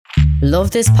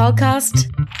Love this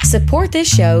podcast? Support this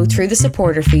show through the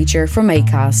supporter feature from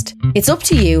Acast. It's up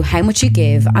to you how much you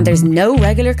give and there's no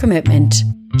regular commitment.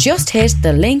 Just hit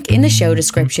the link in the show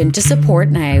description to support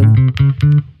now.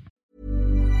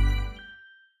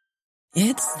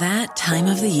 It's that time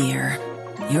of the year.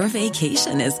 Your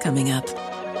vacation is coming up.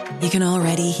 You can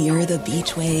already hear the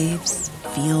beach waves,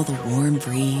 feel the warm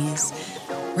breeze,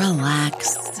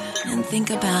 relax, and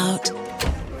think about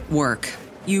work.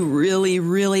 You really,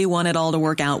 really want it all to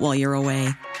work out while you're away.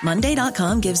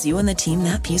 Monday.com gives you and the team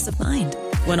that peace of mind.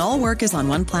 When all work is on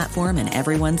one platform and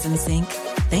everyone's in sync,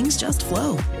 things just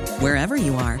flow. Wherever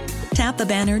you are, tap the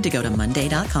banner to go to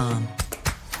Monday.com.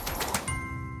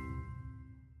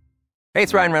 Hey,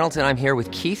 it's Ryan Reynolds, and I'm here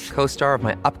with Keith, co-star of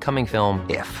my upcoming film,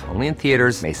 If, only in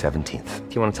theaters May 17th.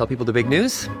 Do you want to tell people the big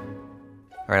news?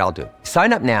 All right, I'll do it.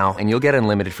 Sign up now and you'll get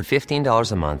unlimited for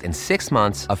 $15 a month and 6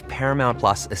 months of Paramount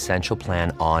Plus Essential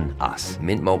Plan on us.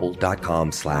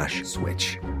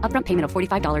 MintMobile.com/switch. Upfront payment of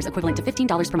 $45 equivalent to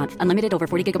 $15 per month. Unlimited over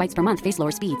 40 gigabytes per month. Face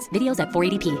lower speeds. Videos at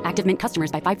 480p. Active Mint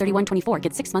customers by 531.24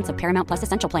 get 6 months of Paramount Plus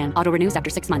Essential Plan. Auto renews after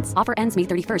 6 months. Offer ends May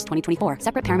 31st, 2024.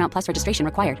 Separate Paramount Plus registration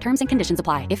required. Terms and conditions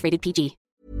apply if rated PG.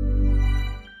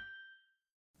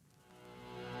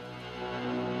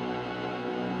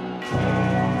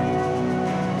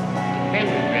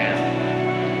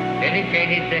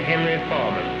 Dedicated to Henry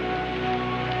Foreman.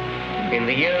 In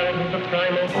the years of the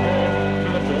primal force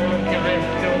and the dawn of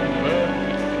terrestrial birth,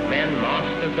 man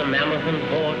mastered the mammoth and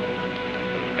horse,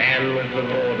 and man was the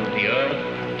lord of the earth.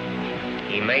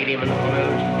 He made him an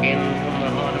hollow skin from the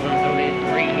heart of an holy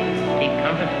tree. He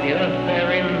compassed the earth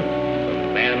therein,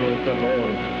 and man was the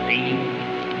lord of the sea.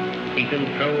 He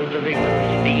controlled the vigor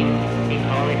of steam. He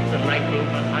harnessed the lightning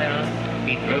for hire.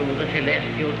 He drove the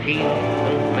celestial team,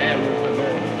 and man was the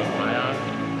lord of the fire.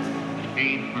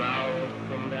 Deep mouth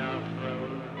from their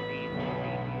throne.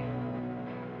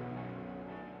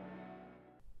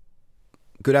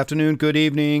 Good afternoon, good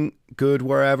evening, good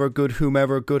wherever, good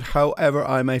whomever, good however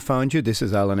I may find you. This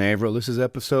is Alan Averill. This is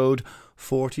episode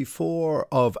 44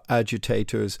 of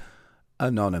Agitators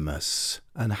Anonymous.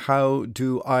 And how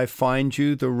do I find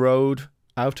you? The road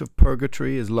out of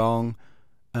purgatory is long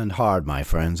and hard, my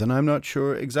friends, and I'm not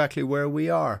sure exactly where we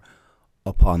are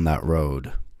upon that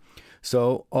road.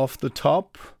 So off the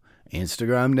top,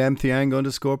 Instagram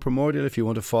 _primordial. If you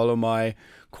want to follow my,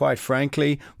 quite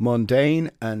frankly, mundane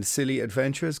and silly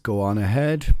adventures, go on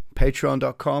ahead.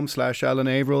 Patreon.com/Alan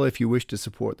Averill if you wish to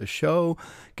support the show,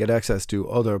 get access to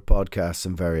other podcasts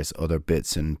and various other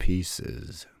bits and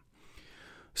pieces.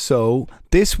 So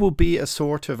this will be a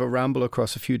sort of a ramble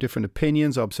across a few different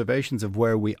opinions, observations of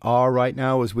where we are right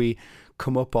now as we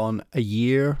come up on a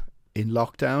year in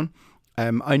lockdown.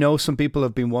 I know some people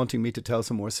have been wanting me to tell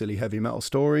some more silly heavy metal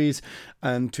stories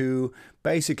and to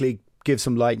basically give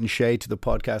some light and shade to the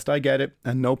podcast. I get it,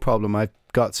 and no problem. I've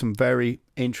got some very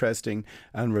interesting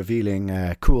and revealing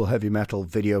cool heavy metal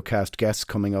videocast guests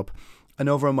coming up. And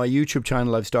over on my YouTube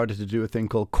channel, I've started to do a thing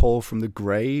called Call from the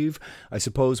Grave, I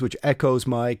suppose, which echoes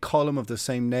my column of the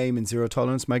same name in Zero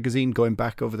Tolerance magazine, going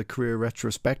back over the career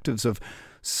retrospectives of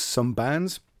some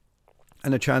bands,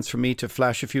 and a chance for me to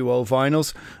flash a few old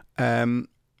vinyls. And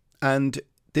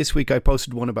this week I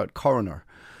posted one about Coroner.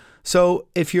 So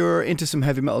if you're into some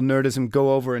heavy metal nerdism,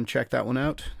 go over and check that one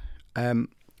out.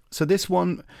 So this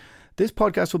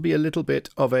podcast will be a little bit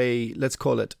of a, let's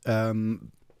call it,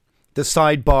 the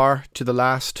sidebar to the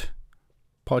last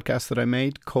podcast that I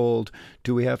made called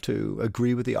Do We Have to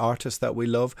Agree with the Artist That We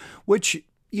Love? Which,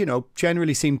 you know,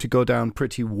 generally seemed to go down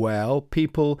pretty well.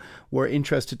 People were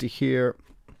interested to hear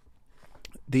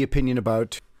the opinion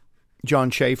about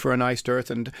John Schaefer and Iced Earth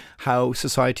and how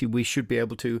society we should be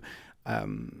able to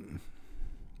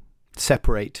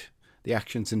separate the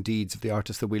actions and deeds of the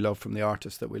artists that we love from the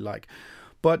artists that we like.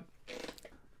 But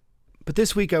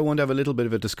this week I want to have a little bit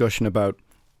of a discussion about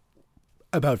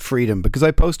freedom, because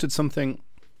I posted something.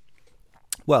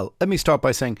 Well, let me start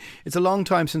by saying it's a long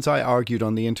time since I argued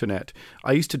on the internet.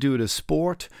 I used to do it as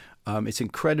sport. It's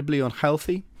incredibly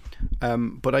unhealthy,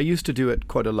 but I used to do it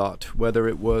quite a lot, whether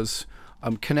it was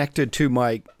connected to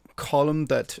my column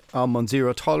that I'm on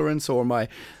Zero Tolerance, or my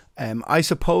I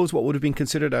suppose what would have been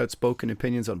considered outspoken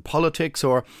opinions on politics,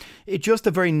 or it just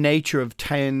the very nature of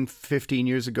 10, 15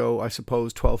 years ago, I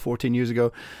suppose 12, 14 years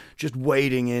ago, just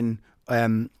wading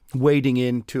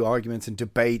into arguments and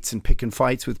debates and picking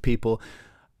fights with people.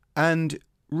 And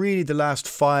really the last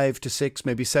 5 to 6,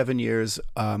 maybe 7 years,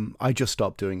 I just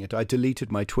stopped doing it. I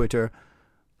deleted my Twitter,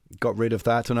 got rid of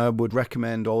that, and I would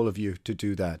recommend all of you to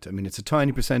do that. I mean, it's a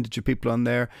tiny percentage of people on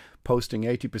there posting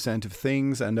 80% of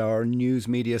things, and our news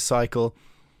media cycle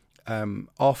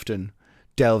often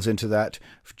delves into that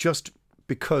just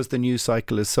because the news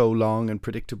cycle is so long and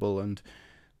predictable and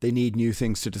they need new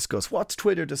things to discuss. What's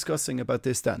Twitter discussing about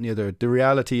this, that and the other? The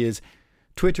reality is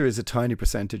Twitter is a tiny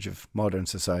percentage of modern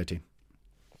society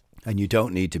and you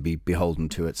don't need to be beholden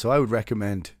to it. So I would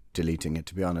recommend deleting it,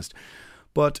 to be honest.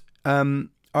 But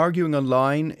arguing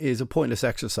online is a pointless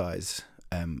exercise.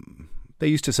 They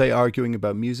used to say arguing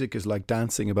about music is like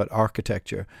dancing about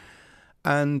architecture.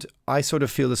 And I sort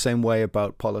of feel the same way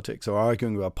about politics or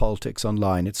arguing about politics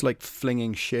online. It's like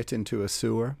flinging shit into a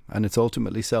sewer and it's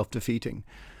ultimately self-defeating.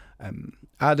 It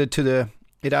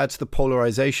adds to the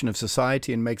polarization of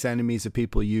society and makes enemies of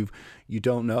people you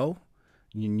don't know,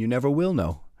 you never will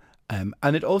know.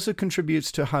 And it also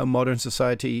contributes to how modern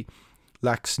society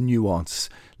lacks nuance,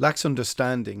 lacks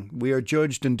understanding. We are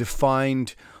judged and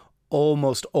defined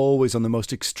almost always on the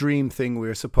most extreme thing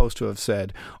we're supposed to have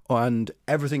said, and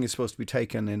everything is supposed to be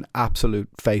taken in absolute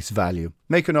face value.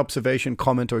 Make an observation,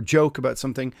 comment or joke about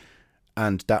something,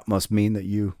 and that must mean that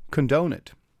you condone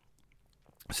it.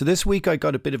 So this week I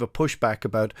got a bit of a pushback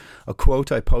about a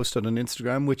quote I posted on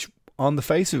Instagram, which on the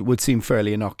face of it would seem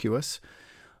fairly innocuous,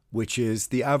 which is,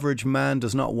 "The average man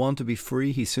does not want to be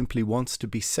free, he simply wants to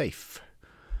be safe."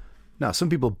 Now, some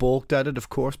people balked at it, of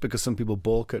course, because some people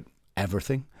balk at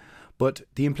everything. But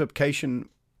the implication,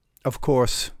 of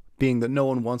course, being that no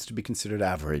one wants to be considered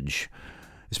average,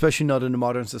 especially not in a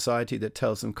modern society that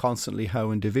tells them constantly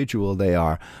how individual they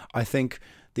are. I think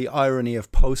the irony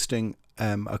of posting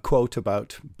a quote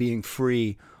about being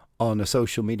free on a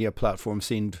social media platform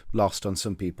seemed lost on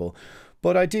some people.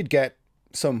 But I did get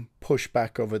some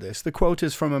pushback over this. The quote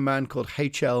is from a man called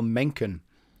H.L. Mencken,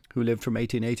 who lived from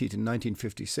 1880 to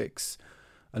 1956,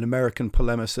 an American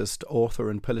polemicist,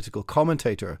 author and political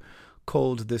commentator,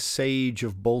 called the Sage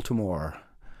of Baltimore,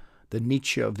 the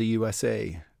Nietzsche of the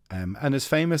USA, and as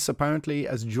famous apparently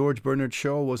as George Bernard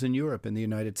Shaw was in Europe, in the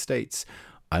United States.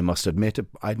 I must admit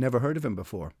I'd never heard of him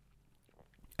before.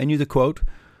 I knew the quote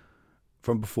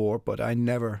from before, but I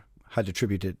never had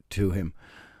attributed it to him.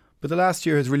 But the last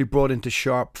year has really brought into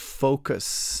sharp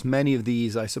focus many of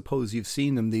these. I suppose you've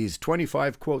seen them, these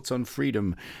 25 quotes on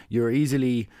freedom. You're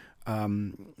easily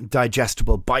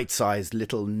digestible, bite-sized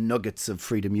little nuggets of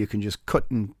freedom you can just cut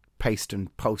and paste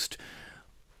and post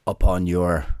up on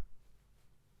your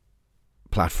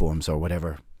platforms or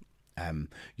whatever,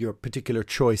 your particular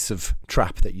choice of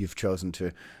trap that you've chosen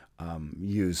to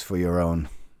use for your own.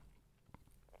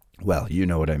 Well, you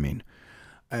know what I mean.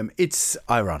 It's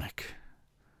ironic.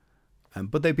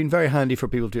 But they've been very handy for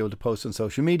people to be able to post on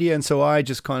social media. And so I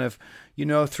just kind of,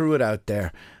 threw it out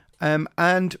there.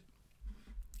 And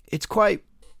it's quite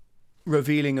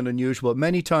revealing and unusual.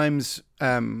 Many times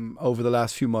over the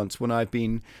last few months when I've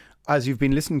been, as you've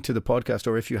been listening to the podcast,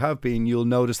 or if you have been, you'll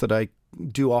notice that I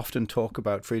do often talk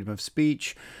about freedom of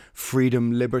speech,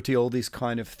 freedom, liberty, all these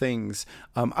kind of things,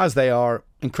 as they are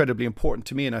incredibly important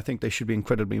to me. And I think they should be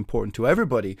incredibly important to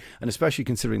everybody, and especially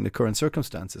considering the current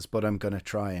circumstances. But I'm going to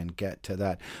try and get to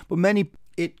that. But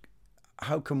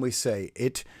how can we say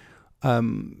it?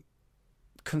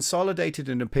 Consolidated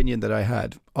an opinion that I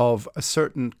had of a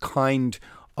certain kind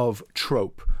of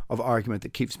trope of argument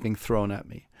that keeps being thrown at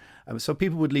me. So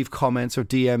people would leave comments or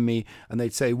DM me and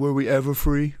they'd say, "Were we ever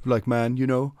free?" Like, man,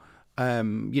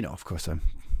 of course I'm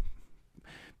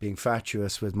being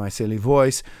fatuous with my silly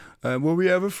voice. Were we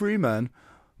ever free, man?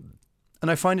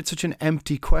 And I find it such an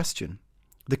empty question.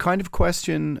 The kind of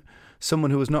question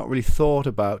someone who has not really thought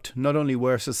about not only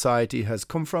where society has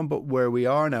come from, but where we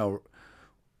are now,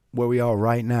 where we are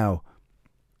right now,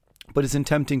 but is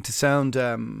attempting to sound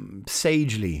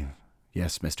sagely.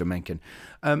 Yes, Mr. Mencken.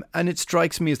 And it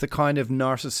strikes me as the kind of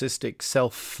narcissistic,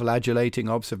 self-flagellating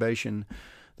observation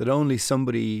that only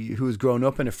somebody who has grown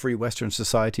up in a free Western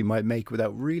society might make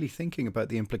without really thinking about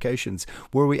the implications.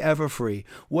 Were we ever free?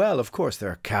 Well, of course,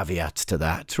 there are caveats to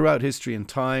that throughout history and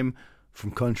time,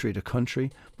 from country to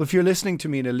country. But if you're listening to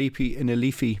me in a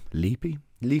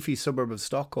leafy suburb of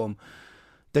Stockholm,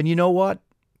 then you know what?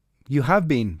 You have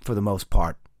been, for the most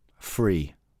part,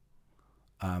 free.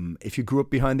 If you grew up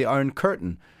behind the Iron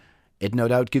Curtain, it no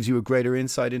doubt gives you a greater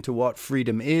insight into what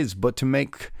freedom is. But to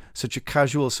make such a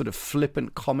casual, sort of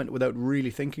flippant comment without really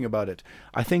thinking about it,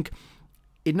 I think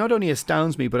it not only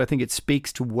astounds me, but I think it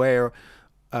speaks to where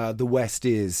the West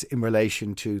is in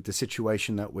relation to the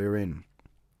situation that we're in.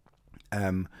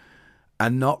 And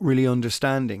not really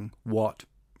understanding what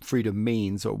freedom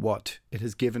means or what it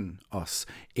has given us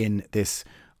in this,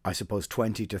 I suppose,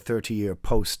 20 to 30 year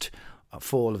post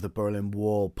fall of the Berlin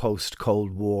Wall,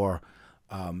 post-Cold War,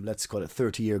 let's call it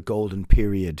 30-year golden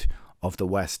period of the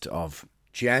West, of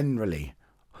generally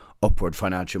upward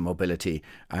financial mobility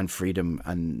and freedom,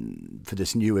 and for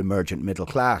this new emergent middle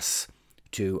class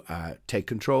to take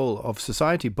control of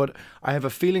society. But I have a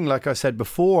feeling, like I said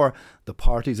before, the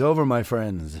party's over, my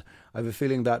friends. I have a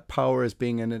feeling that power is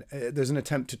being there's an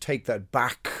attempt to take that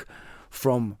back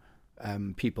from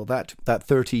people. That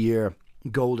 30-year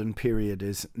golden period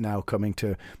is now coming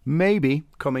to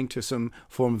some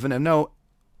form of an end. No,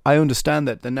 I understand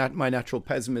that my natural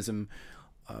pessimism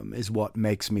is what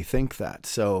makes me think that.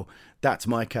 So that's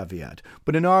my caveat.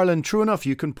 But in Ireland, true enough,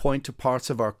 you can point to parts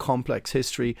of our complex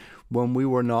history when we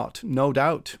were not, no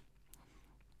doubt,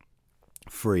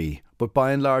 free. But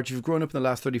by and large, you've grown up in the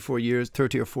last 30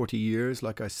 or 40 years,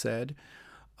 like I said,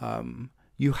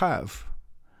 you have.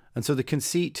 And so the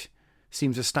conceit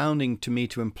seems astounding to me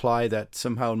to imply that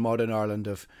somehow in modern Ireland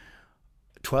of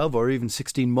 12 or even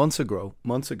 16 months ago,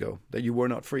 that you were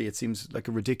not free. It seems like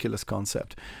a ridiculous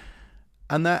concept.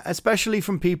 And that especially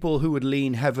from people who would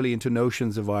lean heavily into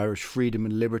notions of Irish freedom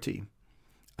and liberty.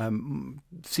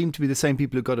 Seem to be the same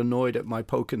people who got annoyed at my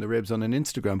poke in the ribs on an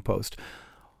Instagram post,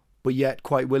 but yet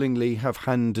quite willingly have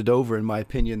handed over, in my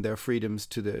opinion, their freedoms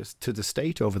to the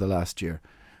state over the last year.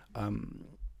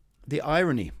 The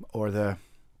irony or the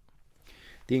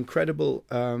incredible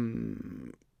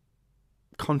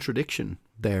contradiction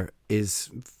there is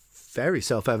very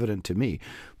self-evident to me.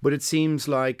 But it seems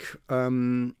like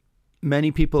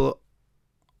many people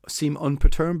seem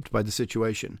unperturbed by the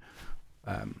situation.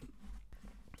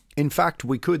 In fact,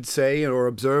 we could say or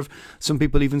observe some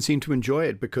people even seem to enjoy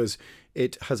it because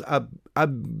it has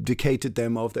abdicated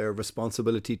them of their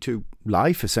responsibility to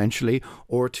life, essentially,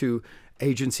 or to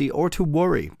agency, or to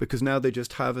worry, because now they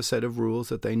just have a set of rules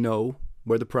that they know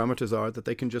where the parameters are that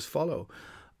they can just follow.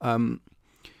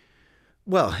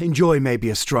 Well, enjoy may be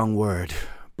a strong word,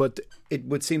 but it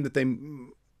would seem that they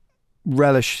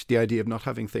relish the idea of not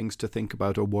having things to think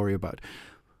about or worry about.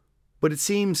 But it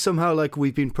seems somehow like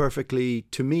we've been perfectly,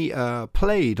 to me,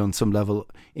 played on some level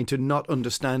into not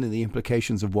understanding the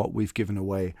implications of what we've given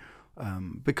away.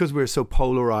 Because we're so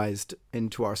polarized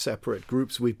into our separate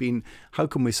groups, we've been, how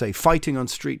can we say, fighting on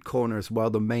street corners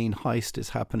while the main heist is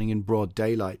happening in broad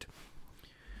daylight.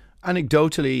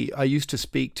 Anecdotally, I used to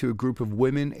speak to a group of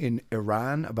women in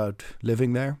Iran about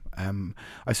living there.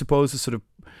 I suppose a sort of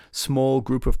small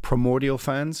group of primordial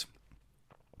fans.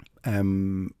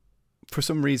 For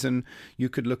some reason, you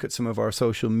could look at some of our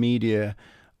social media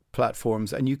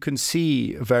platforms and you can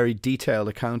see a very detailed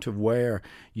account of where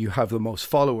you have the most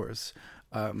followers.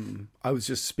 I was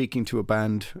just speaking to a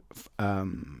band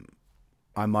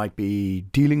I might be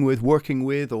dealing with, working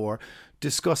with, or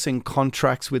discussing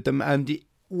contracts with them. And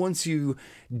once you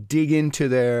dig into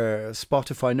their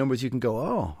Spotify numbers, you can go,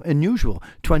 oh, unusual.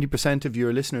 20% of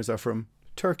your listeners are from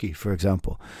Turkey, for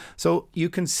example. So you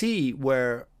can see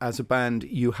where, as a band,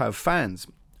 you have fans,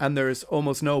 and there's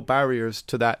almost no barriers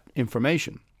to that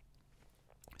information.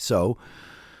 So,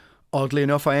 oddly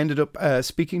enough, I ended up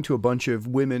speaking to a bunch of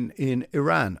women in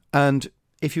Iran. And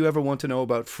if you ever want to know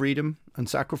about freedom and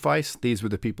sacrifice, these were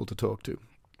the people to talk to.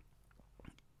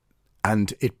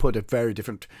 And it put a very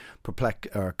different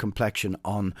complexion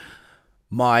on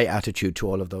my attitude to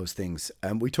all of those things.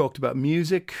 And we talked about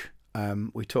music,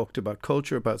 we talked about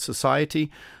culture, about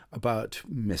society, about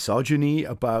misogyny,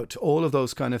 about all of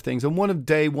those kind of things. And one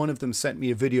of them sent me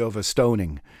a video of a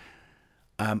stoning.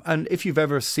 And if you've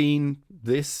ever seen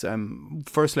this,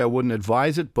 firstly, I wouldn't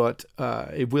advise it, but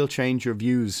it will change your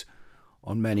views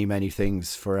on many, many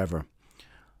things forever.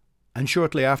 And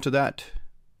shortly after that,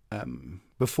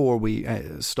 before we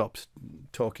stopped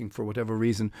talking for whatever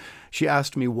reason, she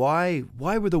asked me why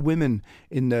were the women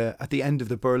at the end of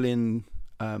the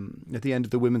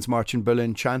Women's March in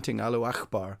Berlin chanting Allahu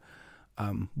Akbar?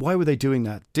 Why were they doing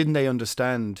that? Didn't they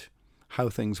understand how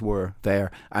things were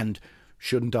there? And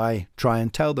shouldn't I try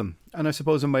and tell them? And I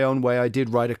suppose in my own way, I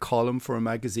did write a column for a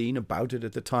magazine about it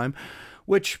at the time,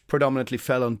 which predominantly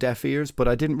fell on deaf ears, but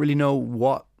I didn't really know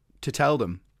what to tell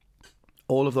them.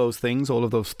 All of those things, all of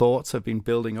those thoughts have been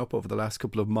building up over the last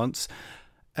couple of months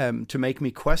to make me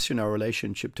question our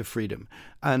relationship to freedom.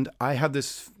 And I have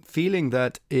this feeling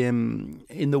that in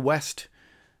the West,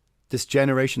 this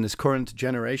current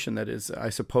generation that is, I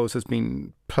suppose, has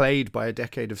been plagued by a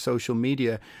decade of social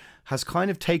media, has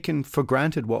kind of taken for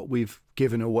granted what we've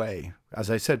given away.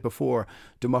 As I said before,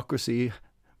 democracy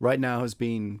right now has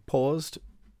been paused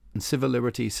and civil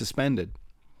liberty suspended.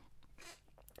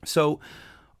 So,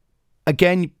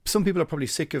 again, some people are probably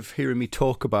sick of hearing me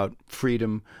talk about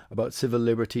freedom, about civil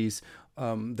liberties.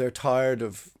 They're tired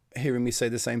of hearing me say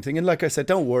the same thing. And like I said,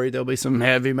 don't worry, there'll be some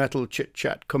heavy metal chit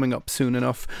chat coming up soon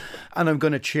enough, and I'm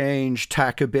going to change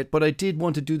tack a bit. But I did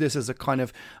want to do this as a kind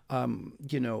of,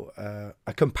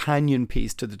 a companion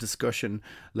piece to the discussion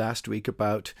last week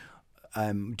about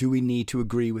do we need to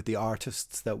agree with the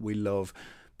artists that we love?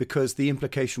 Because the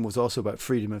implication was also about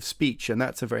freedom of speech, and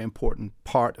that's a very important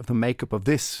part of the makeup of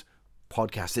this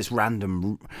podcast, this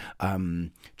random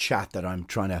chat that I'm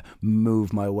trying to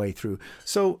move my way through.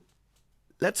 So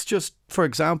let's just, for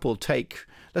example,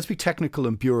 let's be technical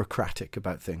and bureaucratic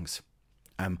about things.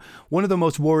 One of the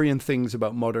most worrying things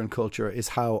about modern culture is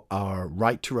how our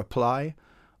right to reply,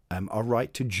 our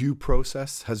right to due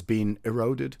process has been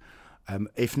eroded,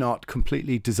 if not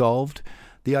completely dissolved.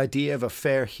 The idea of a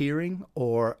fair hearing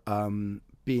or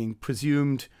being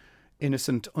presumed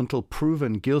innocent until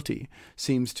proven guilty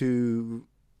seems to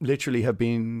literally have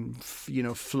been,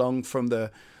 flung from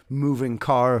the moving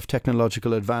car of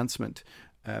technological advancement.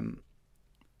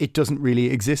 It doesn't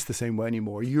really exist the same way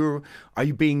anymore. Are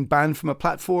you being banned from a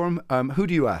platform? Who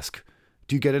do you ask?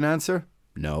 Do you get an answer?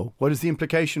 No. What is the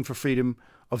implication for freedom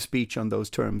of speech on those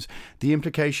terms? The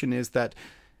implication is that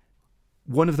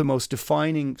one of the most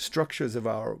defining structures of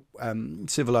our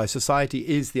civilized society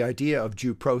is the idea of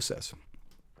due process.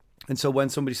 And so when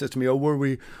somebody says to me, were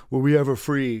we ever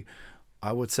free?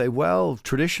 I would say, well,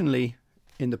 traditionally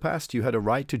in the past, you had a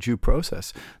right to due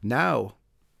process. Now,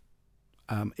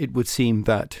 it would seem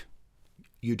that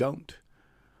you don't.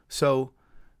 So,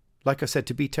 like I said,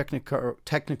 to be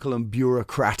technical and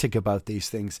bureaucratic about these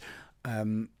things,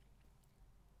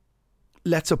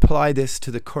 let's apply this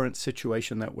to the current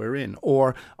situation that we're in,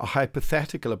 or a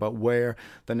hypothetical about where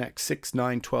the next 6,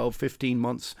 9, 12, 15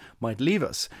 months might leave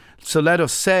us. So let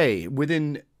us say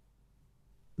within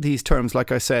these terms,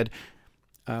 like I said,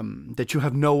 that you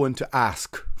have no one to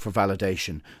ask for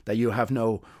validation, that you have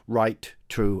no right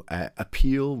to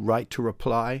appeal, right to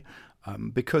reply,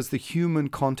 because the human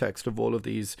context of all of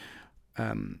these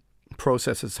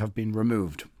processes have been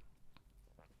removed.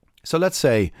 So let's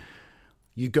say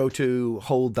you go to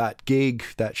hold that gig,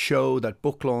 that show, that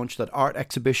book launch, that art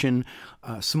exhibition,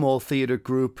 small theatre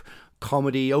group,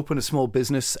 comedy, open a small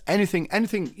business, anything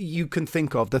you can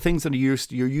think of, the things that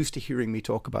you're used to hearing me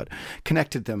talk about,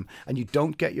 connected them, and you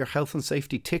don't get your health and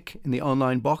safety tick in the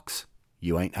online box,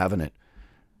 you ain't having it.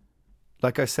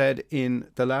 Like I said in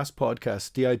the last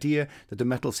podcast, the idea that the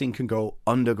metal scene can go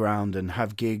underground and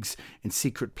have gigs in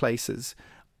secret places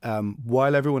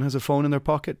while everyone has a phone in their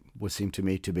pocket would seem to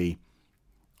me to be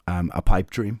a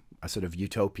pipe dream, a sort of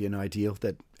utopian ideal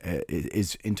that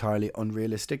is entirely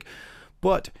unrealistic.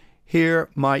 But here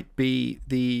might be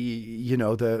the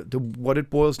what it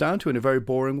boils down to in a very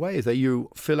boring way is that you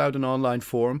fill out an online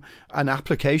form, an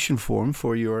application form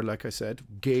for your, like I said,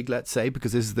 gig, let's say,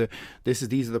 because these are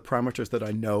the parameters that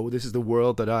I know, this is the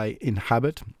world that I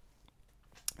inhabit.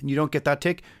 And you don't get that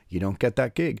tick, you don't get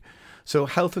that gig. So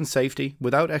health and safety,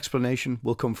 without explanation,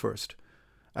 will come first,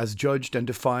 as judged and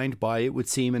defined by, it would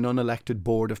seem, an unelected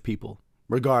board of people,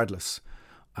 regardless.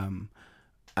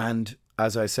 And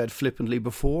as I said flippantly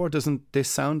before, doesn't this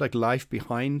sound like life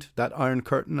behind that iron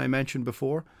curtain I mentioned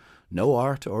before? No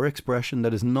art or expression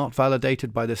that is not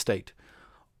validated by the state,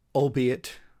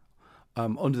 albeit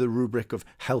under the rubric of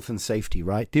health and safety,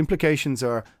 right? The implications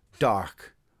are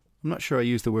dark. I'm not sure I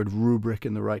used the word rubric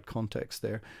in the right context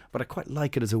there, but I quite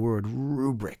like it as a word,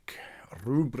 rubric.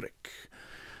 Rubric.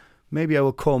 Maybe I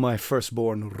will call my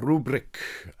firstborn Rubric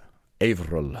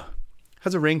Avril.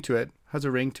 Has a ring to it.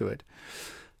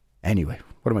 Anyway,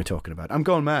 what am I talking about? I'm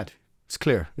going mad. It's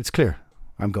clear.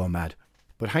 I'm going mad.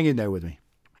 But hang in there with me.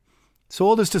 So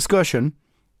all this discussion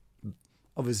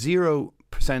of a 0%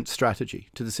 strategy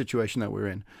to the situation that we're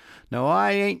in. Now,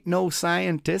 I ain't no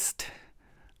scientist,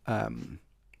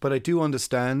 but I do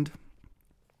understand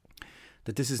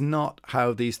that this is not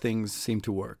how these things seem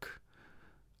to work.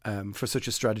 For such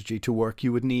a strategy to work,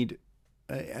 you would need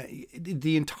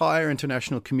the entire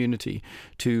international community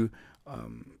to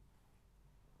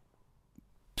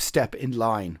step in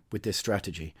line with this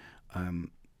strategy.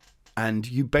 And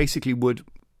you basically would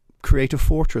create a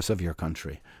fortress of your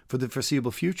country for the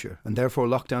foreseeable future, and therefore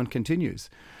lockdown continues.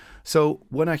 So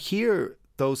when I hear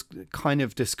those kind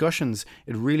of discussions,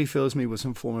 it really fills me with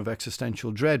some form of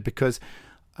existential dread, because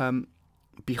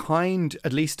behind,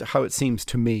 at least how it seems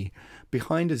to me,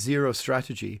 behind a zero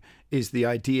strategy is the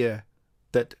idea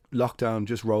that lockdown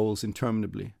just rolls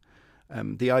interminably.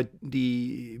 Behind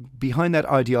that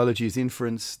ideology is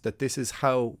inference that this is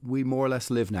how we more or less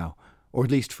live now, or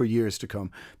at least for years to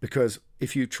come. Because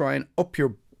if you try and up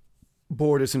your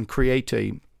borders and create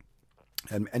an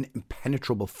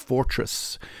impenetrable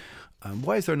fortress,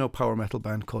 why is there no power metal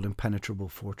band called Impenetrable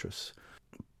Fortress?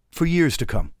 for years to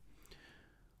come.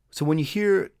 So when you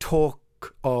hear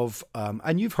talk of,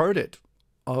 and you've heard it,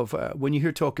 when you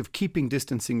hear talk of keeping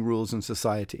distancing rules in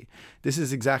society, this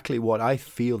is exactly what I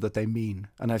feel that they mean.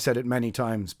 And I've said it many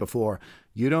times before.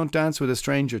 You don't dance with a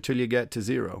stranger till you get to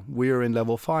 0. We are in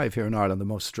level 5 here in Ireland, the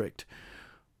most strict.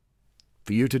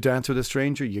 For you to dance with a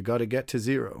stranger, you got to get to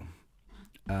 0.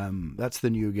 That's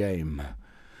the new game.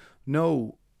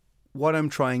 No, what I'm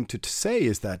trying to say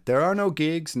is that there are no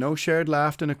gigs, no shared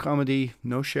laugh in a comedy,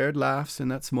 no shared laughs in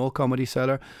that small comedy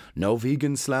cellar, no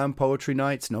vegan slam poetry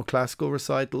nights, no classical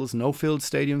recitals, no filled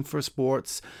stadium for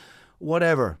sports,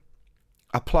 whatever.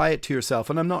 Apply it to yourself.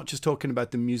 And I'm not just talking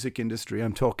about the music industry,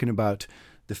 I'm talking about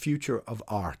the future of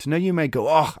art. Now you may go,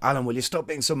 oh, Alan, will you stop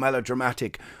being so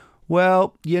melodramatic?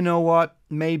 Well, you know what?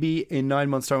 Maybe in 9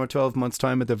 months' time or 12 months'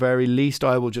 time, at the very least,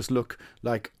 I will just look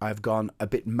like I've gone a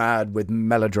bit mad with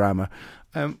melodrama.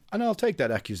 And I'll take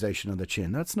that accusation on the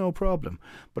chin. That's no problem.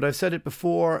 But I've said it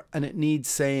before, and it needs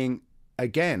saying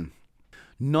again.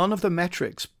 None of the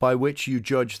metrics by which you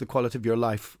judge the quality of your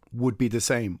life would be the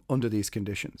same under these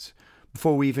conditions.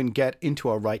 Before we even get into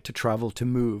our right to travel, to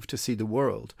move, to see the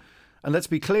world. And let's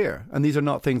be clear, and these are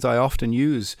not things I often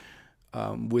use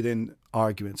within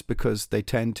arguments because they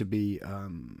tend to be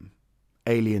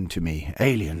alien to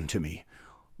me.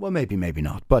 Well, maybe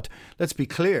not. But let's be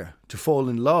clear, to fall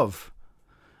in love,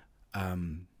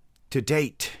 to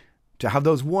date, to have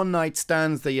those one-night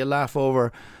stands that you laugh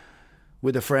over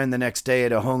with a friend the next day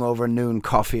at a hungover noon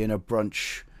coffee and a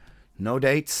brunch. No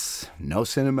dates, no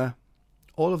cinema,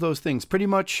 all of those things. Pretty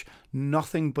much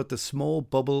nothing but the small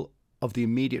bubble of the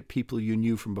immediate people you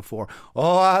knew from before.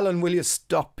 Oh, Alan, will you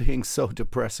stop being so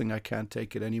depressing? I can't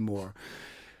take it anymore.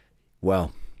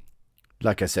 Well,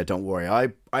 like I said, don't worry.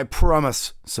 I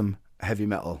promise some heavy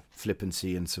metal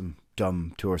flippancy and some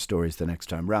dumb tour stories the next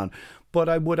time round. But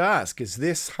I would ask, is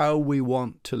this how we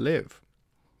want to live?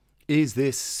 Is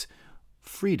this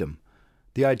freedom?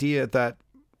 The idea that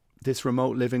this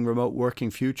remote living, remote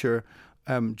working future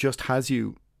just has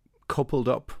you coupled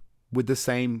up with the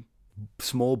same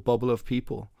small bubble of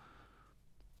people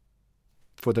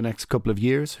for the next couple of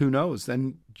years, who knows?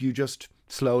 Then you just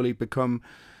slowly become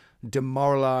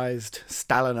demoralized,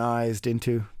 Stalinized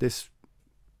into this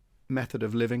method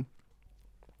of living,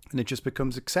 and it just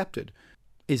becomes accepted.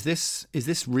 Is this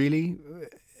really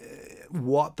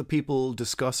what the people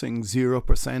discussing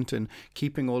 0% and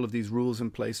keeping all of these rules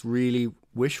in place really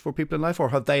wish for people in life, or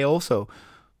have they also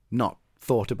not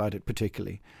thought about it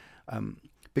particularly?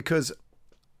 Because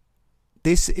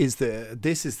this is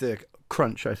the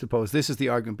crunch, I suppose. This is the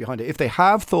argument behind it. If they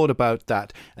have thought about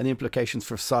that and the implications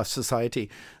for society,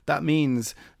 that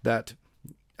means that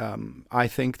I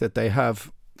think that they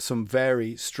have some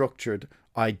very structured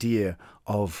idea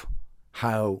of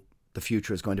how the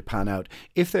future is going to pan out.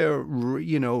 If they're,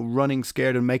 running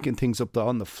scared and making things up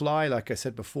on the fly, like I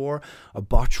said before, a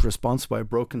botched response by a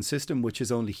broken system, which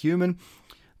is only human,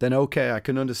 then okay, I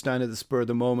can understand at the spur of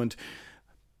the moment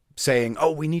saying, oh,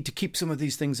 we need to keep some of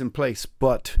these things in place.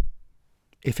 But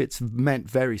if it's meant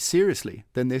very seriously,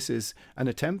 then this is an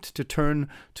attempt to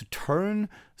turn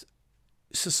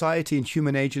society and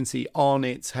human agency on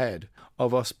its head,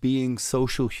 of us being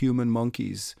social human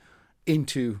monkeys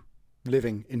into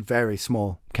living in very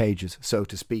small cages, so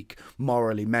to speak,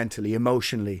 morally, mentally,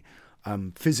 emotionally,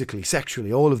 physically,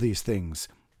 sexually, all of these things.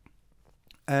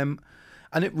 And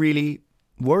it really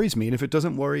worries me. And if it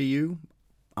doesn't worry you,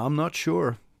 I'm not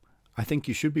sure. I think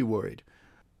you should be worried.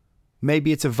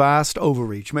 Maybe it's a vast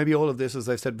overreach. Maybe all of this, as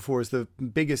I've said before, is the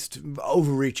biggest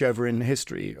overreach ever in the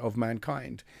history of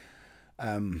mankind.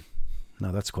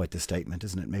 Now, that's quite the statement,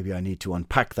 isn't it? Maybe I need to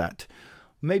unpack that.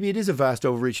 Maybe it is a vast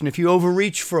overreach. And if you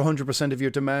overreach for 100% of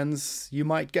your demands, you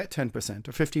might get 10%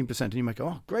 or 15%. And you might go,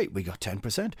 oh, great, we got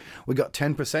 10%. We got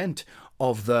 10%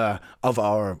 of our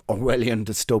Orwellian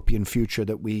dystopian future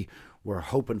that we were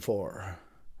hoping for.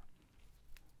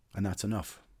 And that's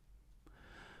enough.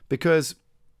 Because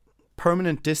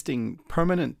permanent distancing,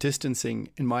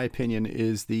 in my opinion,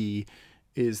 is the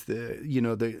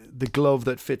glove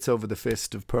that fits over the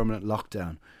fist of permanent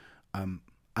lockdown,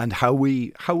 and how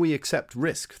we accept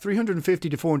risk. 350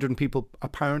 to 400 people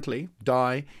apparently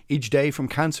die each day from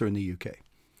cancer in the UK.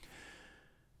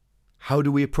 How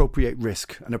do we appropriate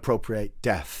risk and appropriate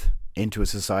death into a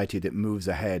society that moves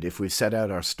ahead if we set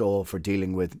out our stall for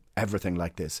dealing with everything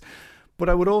like this? But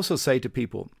I would also say to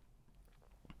people,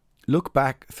 look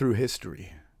back through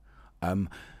history.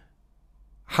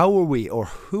 How are we, or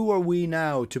who are we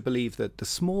now to believe that the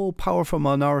small, powerful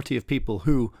minority of people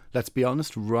who, let's be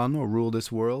honest, run or rule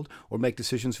this world or make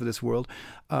decisions for this world,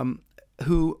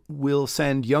 who will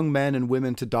send young men and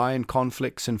women to die in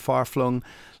conflicts in far-flung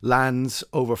lands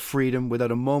over freedom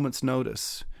without a moment's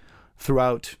notice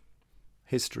throughout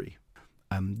history.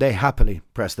 They happily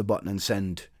press the button and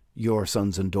send your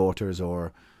sons and daughters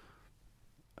or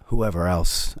whoever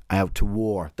else out to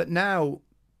war. That now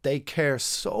they care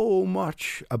so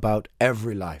much about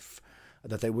every life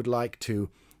that they would like to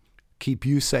keep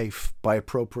you safe by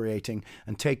appropriating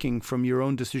and taking from your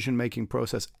own decision-making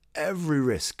process every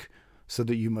risk so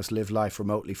that you must live life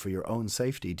remotely for your own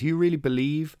safety. Do you really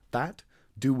believe that?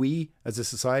 Do we as a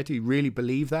society really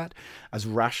believe that as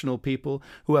rational people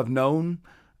who have known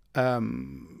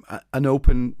an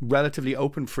open, relatively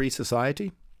open, free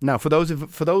society? Now, for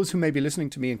those who may be listening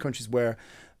to me in countries where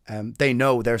they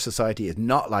know their society is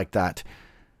not like that,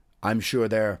 I'm sure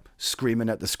they're screaming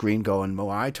at the screen going, "Oh,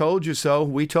 I told you so.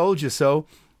 We told you so."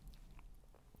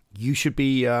 You should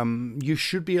be alarmed. You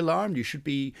should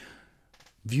be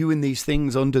viewing these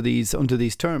things under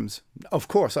these terms. Of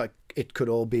course, it could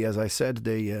all be, as I said,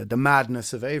 the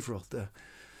madness of Avril, the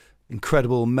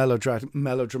incredible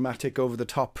melodramatic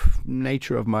over-the-top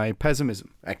nature of my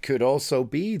pessimism. It could also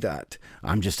be that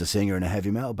I'm just a singer in a heavy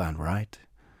metal band, right?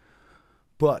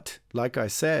 But, like I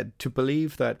said, to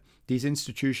believe that these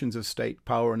institutions of state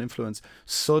power and influence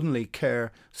suddenly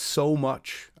care so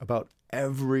much about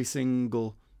every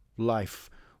single life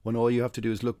when all you have to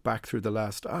do is look back through the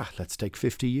last, let's take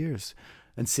 50 years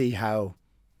and see how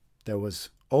there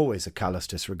was always a callous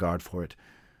disregard for it.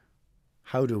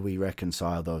 How do we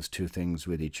reconcile those two things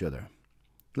with each other?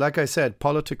 Like I said,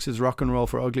 politics is rock and roll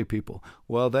for ugly people.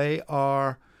 Well, they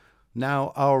are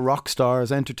now our rock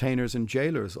stars, entertainers and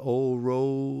jailers all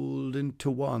rolled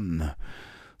into one.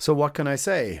 So what can I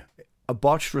say? A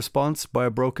botched response by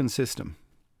a broken system.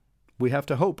 We have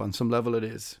to hope on some level it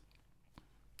is.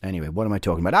 Anyway, what am I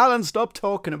talking about? Alan, stop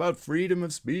talking about freedom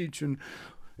of speech and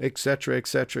etc.,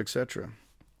 etc., etc.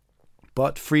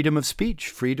 But freedom of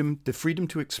speech, the freedom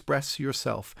to express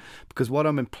yourself. Because what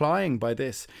I'm implying by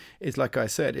this is, like I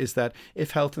said, is that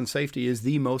if health and safety is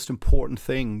the most important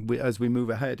thing as we move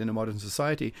ahead in a modern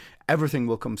society, everything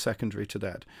will come secondary to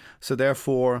that. So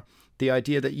therefore, the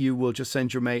idea that you will just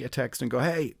send your mate a text and go,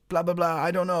 "Hey, blah, blah, blah,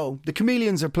 I don't know. The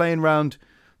Chameleons are playing round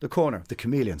the corner." The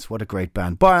Chameleons, what a great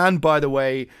band. And by the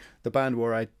way, the band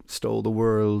where I stole the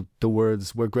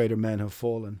words "Where Greater Men Have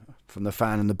Fallen" from The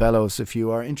Fan and the Bellows, if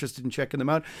you are interested in checking them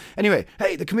out. Anyway,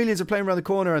 hey, the Chameleons are playing around the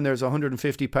corner and there's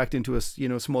 150 packed into a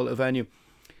small little venue.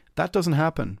 That doesn't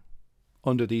happen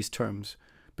under these terms,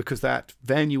 because that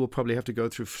venue will probably have to go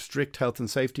through strict health and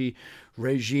safety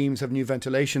regimes, have new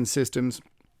ventilation systems,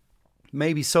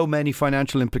 maybe so many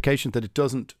financial implications that it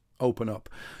doesn't open up.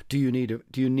 Do you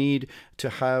need to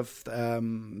have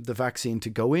the vaccine to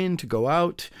go in, to go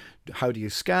out? How do you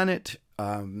scan it?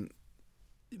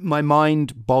 My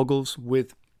mind boggles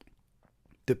with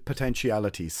the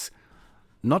potentialities.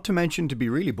 Not to mention, to be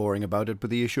really boring about it, but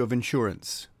the issue of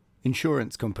insurance.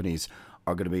 Insurance companies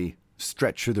are going to be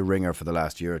stretched through the ringer for the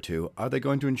last year or two. Are they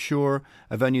going to insure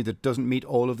a venue that doesn't meet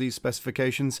all of these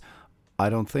specifications? I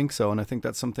don't think so, and I think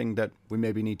that's something that we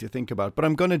maybe need to think about. But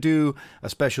I'm going to do a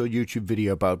special YouTube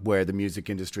video about where the music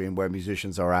industry and where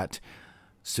musicians are at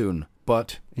soon.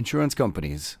 But insurance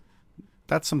companies,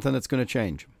 that's something that's going to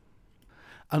change.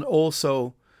 And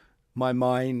also, my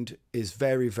mind is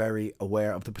very, very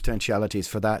aware of the potentialities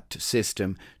for that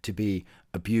system to be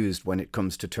abused when it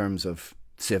comes to terms of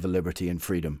civil liberty and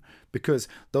freedom. Because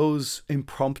those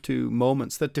impromptu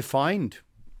moments that defined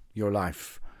your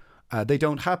life, they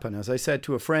don't happen. As I said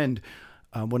to a friend,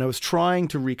 when I was trying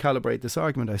to recalibrate this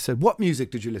argument, I said, "What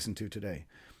music did you listen to today?"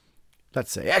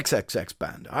 Let's say XXX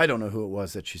band. I don't know who it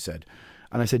was that she said.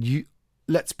 And I said,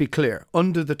 let's be clear.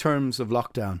 Under the terms of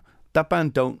lockdown, that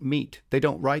band don't meet. They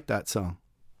don't write that song.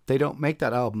 They don't make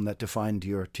that album that defined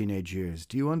your teenage years.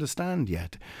 Do you understand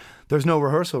yet? There's no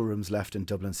rehearsal rooms left in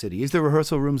Dublin City. Is there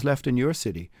rehearsal rooms left in your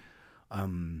city?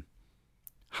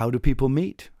 How do people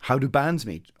meet? How do bands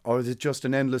meet? Or is it just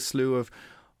an endless slew of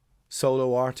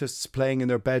solo artists playing in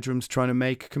their bedrooms trying to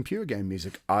make computer game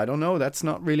music? I don't know. That's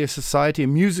not really a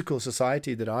musical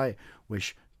society that I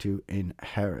wish to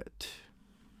inherit.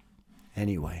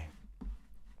 Anyway.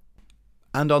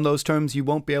 And on those terms, you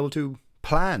won't be able to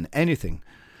plan anything.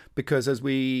 Because as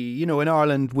we, in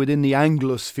Ireland, within the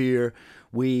Anglosphere,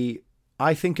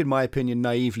 I think, in my opinion,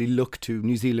 naively look to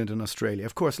New Zealand and Australia.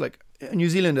 Of course, like New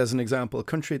Zealand as an example, a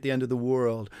country at the end of the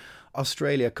world.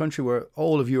 Australia, a country where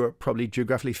all of Europe probably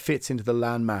geographically fits into the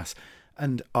landmass.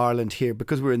 And Ireland here,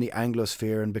 because we're in the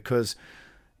Anglosphere and because,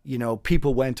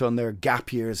 people went on their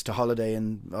gap years to holiday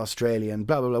in Australia and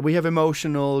blah, blah, blah. We have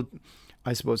emotional,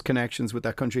 I suppose, connections with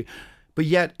that country. But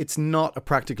yet, it's not a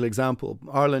practical example.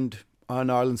 Ireland, on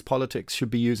Ireland's politics should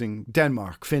be using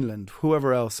Denmark, Finland,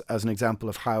 whoever else as an example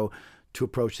of how to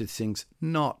approach these things,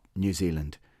 not New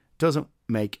Zealand. Doesn't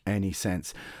make any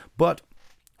sense. But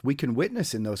we can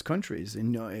witness in those countries,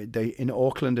 in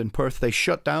Auckland and Perth, they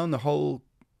shut down the whole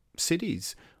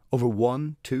cities over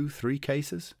 1, 2, 3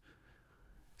 cases.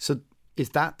 So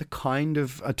is that the kind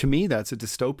of, to me, that's a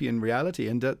dystopian reality?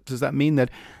 And does that mean that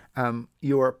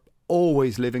you are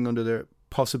always living under the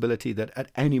possibility that at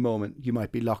any moment you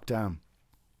might be locked down?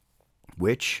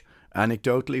 Which,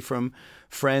 anecdotally from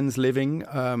friends living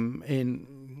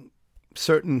in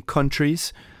certain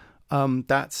countries,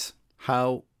 that's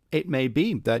how it may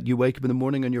be, that you wake up in the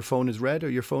morning and your phone is red or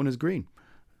your phone is green.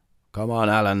 Come on,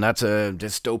 Alan, that's a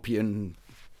dystopian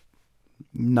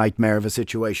nightmare of a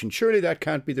situation. Surely that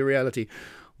can't be the reality.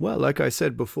 Well, like I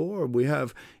said before, we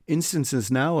have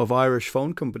instances now of Irish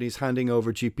phone companies handing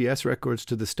over GPS records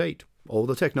to the state. All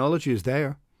the technology is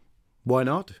there. Why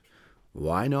not?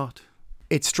 Why not?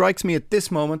 It strikes me at this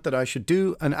moment that I should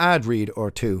do an ad read or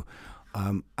two,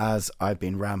 as I've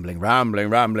been rambling.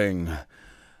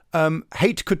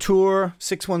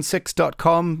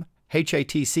 HateCouture616.com,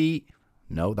 HATC,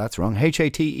 no, that's wrong,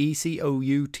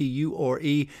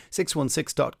 HATECOUTURE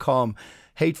 616.com.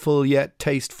 Hateful yet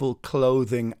tasteful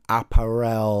clothing,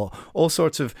 apparel, all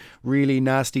sorts of really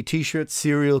nasty t-shirts,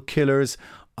 serial killers,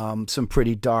 some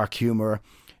pretty dark humour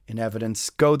in evidence.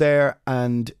 Go there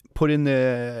and put in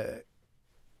the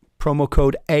promo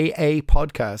code AA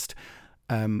podcast,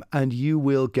 and you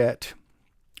will get,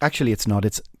 actually it's not,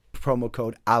 it's promo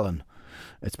code Alan.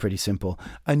 It's pretty simple.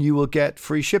 And you will get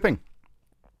free shipping.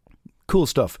 Cool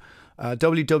stuff.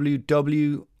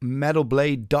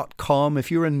 www.metalblade.com.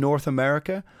 If you're in North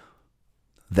America,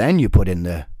 then you put in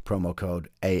the promo code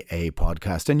AA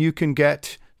podcast and you can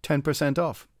get 10%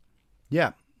 off.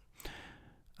 Yeah.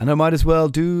 And I might as well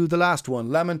do the last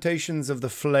one. Lamentations of the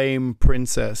Flame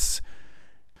Princess.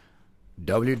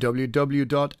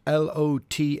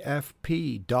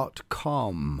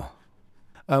 www.lotfp.com.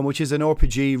 Which is an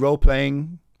RPG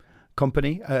role-playing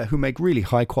company who make really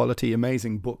high-quality,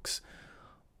 amazing books.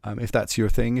 If that's your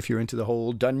thing, if you're into the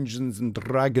whole Dungeons and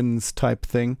Dragons type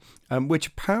thing, which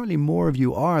apparently more of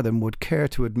you are than would care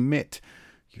to admit.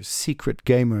 You're secret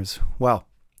gamers. Well,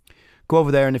 go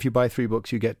over there, and if you buy 3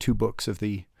 books, you get 2 books of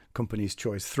the company's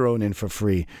choice thrown in for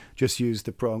free. Just use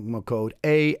the promo code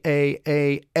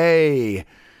AAAA,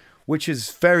 which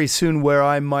is very soon where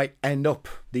I might end up,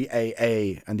 the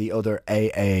AA and the other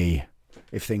AA,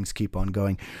 if things keep on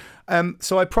going.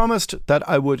 So I promised that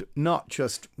I would not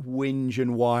just whinge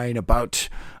and whine about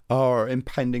our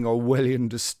impending Orwellian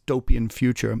dystopian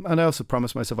future. And I also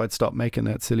promised myself I'd stop making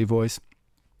that silly voice.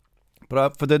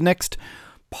 But for the next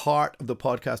part of the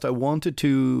podcast, I wanted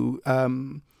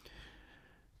to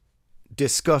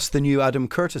discuss the new Adam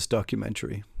Curtis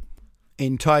documentary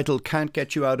entitled Can't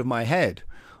Get You Out of My Head.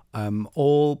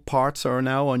 All parts are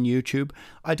now on YouTube.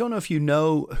 I don't know if you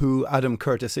know who Adam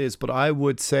Curtis is, but I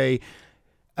would say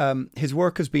his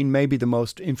work has been maybe the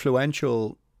most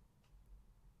influential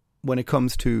when it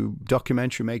comes to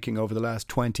documentary making over the last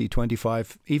 20,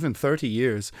 25, even 30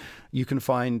 years. You can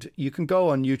go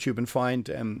on YouTube and find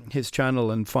his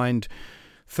channel and find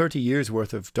 30 years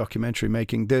worth of documentary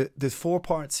making. The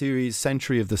 4-part series,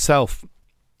 Century of the Self,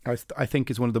 I think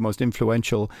is one of the most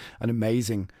influential and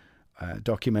amazing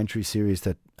documentary series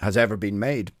that has ever been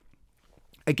made.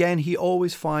 Again, he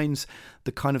always finds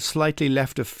the kind of slightly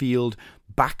left of field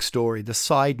backstory, the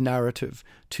side narrative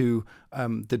to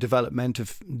the development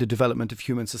of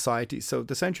human society. So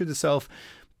the Century of the Self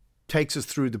takes us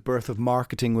through the birth of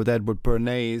marketing with Edward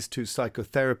Bernays, to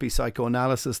psychotherapy,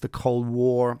 psychoanalysis, the Cold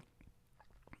War,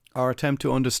 our attempt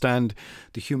to understand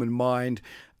the human mind.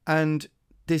 And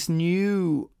this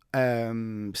new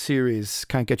series,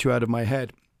 Can't Get You Out of My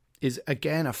Head, is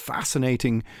again a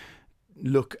fascinating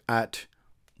look at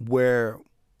where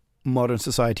modern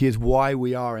society is, why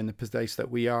we are in the place that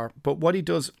we are. But what he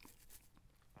does,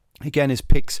 again, is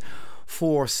picks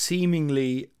 4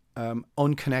 seemingly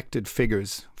unconnected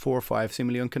figures, 4 or 5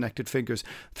 seemingly unconnected figures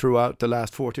throughout the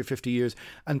last 40 or 50 years,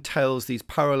 and tells these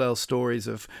parallel stories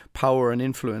of power and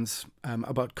influence,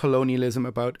 about colonialism,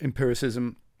 about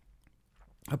empiricism,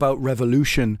 about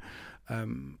revolution,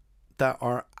 that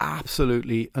are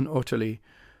absolutely and utterly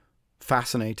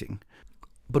fascinating.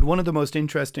 But one of the most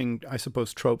interesting, I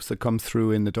suppose, tropes that come through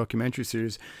in the documentary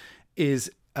series is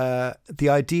the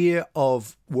idea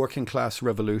of working class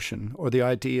revolution, or the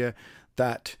idea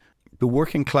that the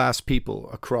working class people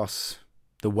across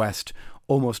the West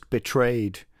almost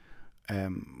betrayed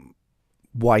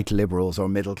white liberals or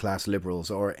middle class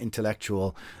liberals or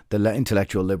the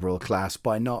intellectual liberal class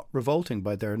by not revolting,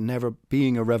 by there never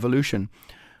being a revolution.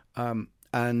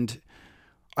 And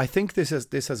I think this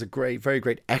has a very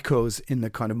great echoes in the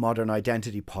kind of modern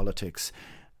identity politics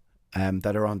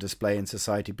that are on display in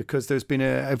society, because there's been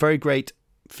a very great,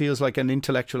 feels like an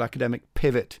intellectual academic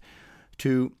pivot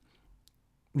to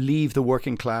leave the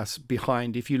working class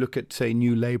behind. If you look at, say,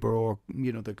 New Labour, or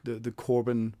the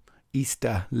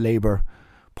Corbynista Labour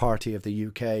Party of the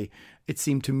UK, it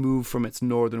seemed to move from its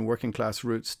northern working class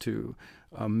roots to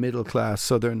middle class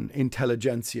southern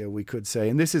intelligentsia, we could say.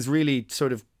 And this is really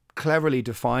sort of cleverly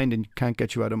defined and Can't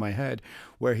Get You Out of My Head,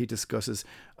 where he discusses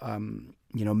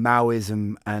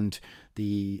Maoism and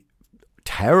the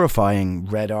terrifying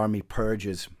Red Army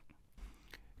purges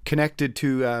connected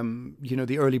to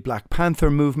the early Black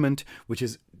Panther movement, which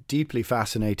is deeply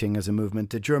fascinating as a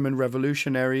movement, the German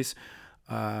revolutionaries,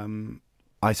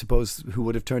 I suppose, who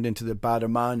would have turned into the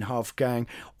Baader Meinhof gang,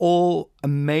 all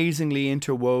amazingly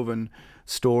interwoven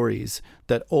stories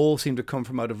that all seem to come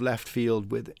from out of left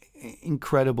field, with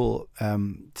incredible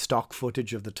stock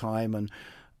footage of the time. And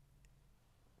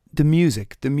the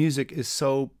music is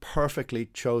so perfectly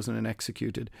chosen and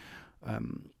executed.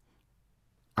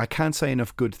 I can't say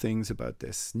enough good things about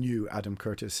this new Adam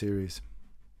Curtis series.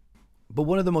 But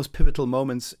one of the most pivotal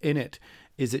moments in it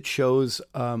is it shows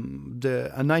a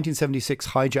 1976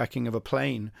 hijacking of a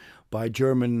plane by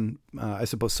German,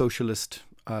 socialist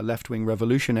left-wing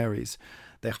revolutionaries.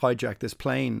 They hijack this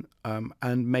plane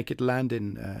and make it land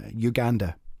in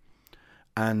Uganda.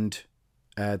 And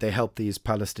they help these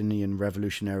Palestinian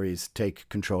revolutionaries take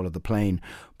control of the plane.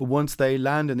 But once they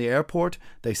land in the airport,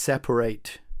 they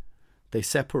separate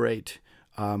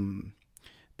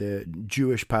the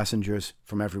Jewish passengers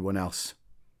from everyone else.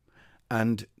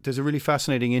 And there's a really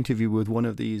fascinating interview with one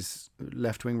of these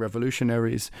left-wing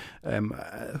revolutionaries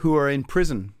who are in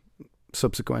prison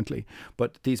subsequently.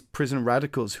 But these prison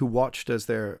radicals who watched as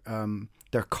their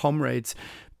comrades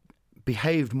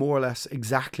behaved more or less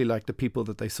exactly like the people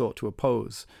that they sought to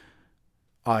oppose,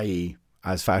 i.e.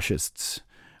 as fascists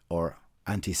or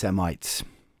anti-Semites.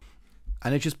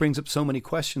 And it just brings up so many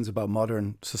questions about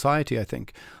modern society, I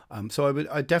think. So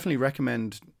I definitely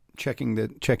recommend checking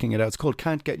it out. It's called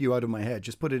Can't Get You Out of My Head.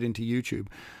 Just put it into YouTube.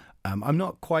 I'm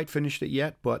not quite finished it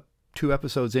yet, but 2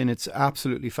 episodes in, it's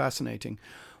absolutely fascinating.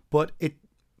 But it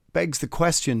begs the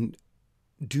question,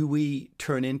 do we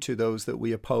turn into those that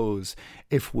we oppose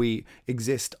if we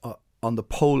exist on the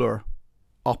polar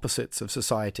opposites of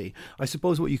society? I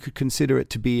suppose what you could consider it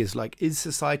to be is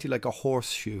society like a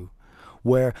horseshoe,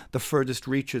 where the furthest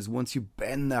reaches, once you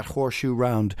bend that horseshoe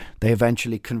round, they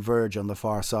eventually converge on the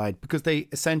far side, because they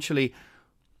essentially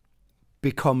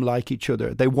become like each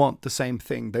other. They want the same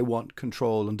thing. They want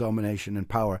control and domination and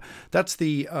power. That's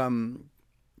the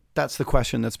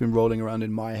question that's been rolling around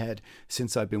in my head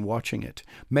since I've been watching it.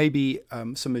 Maybe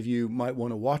some of you might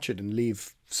want to watch it and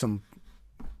leave some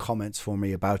comments for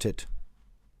me about it.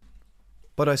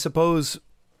 But I suppose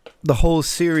the whole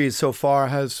series so far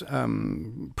has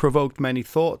provoked many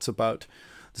thoughts about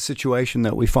the situation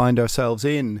that we find ourselves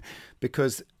in,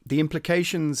 because the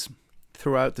implications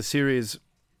throughout the series,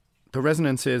 the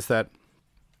resonance is that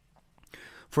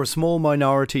for a small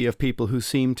minority of people who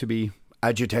seem to be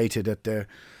agitated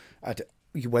at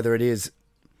whether it is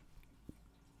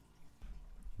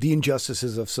the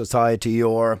injustices of society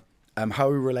or how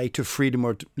we relate to freedom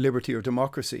or liberty or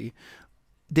democracy,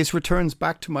 this returns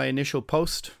back to my initial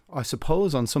post, I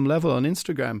suppose, on some level on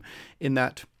Instagram, in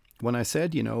that when I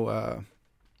said,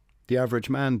 the average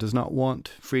man does not want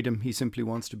freedom, he simply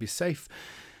wants to be safe.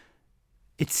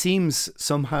 It seems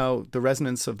somehow the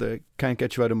resonance of the Can't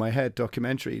Get You Out of My Head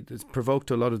documentary that's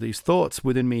provoked a lot of these thoughts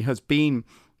within me has been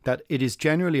that it is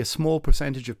generally a small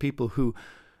percentage of people who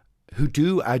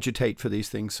do agitate for these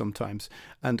things sometimes.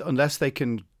 And unless they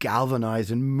can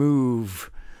galvanize and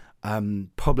move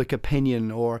public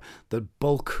opinion or the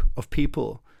bulk of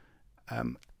people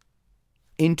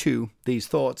into these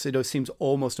thoughts, it seems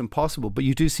almost impossible. But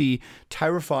you do see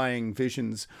terrifying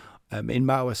visions in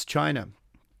Maoist China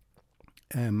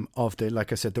of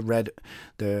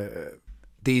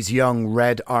these young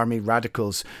Red Army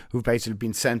radicals who've basically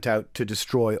been sent out to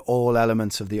destroy all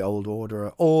elements of the old order,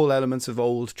 all elements of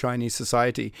old Chinese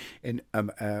society in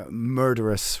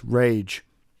murderous rage.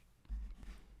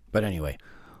 But anyway,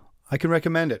 I can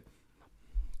recommend it.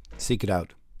 Seek it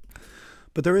out.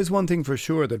 But there is one thing for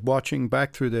sure, that watching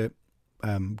back through the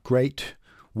great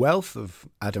wealth of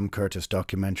Adam Curtis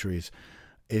documentaries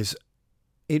is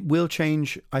it will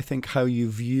change, I think, how you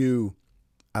view,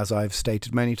 as I've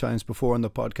stated many times before on the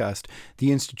podcast,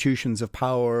 the institutions of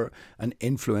power and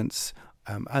influence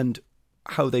and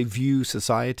how they view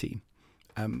society.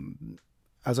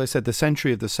 As I said, the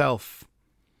century of the self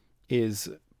is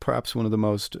perhaps one of the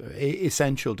most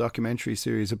essential documentary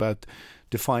series about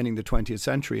defining the 20th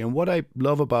century. And what I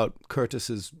love about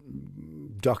Curtis's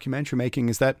documentary making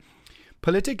is that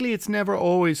politically it's never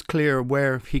always clear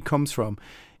where he comes from.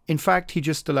 In fact, he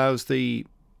just allows the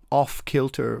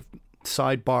off-kilter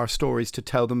sidebar stories to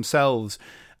tell themselves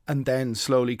and then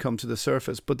slowly come to the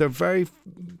surface. But they're very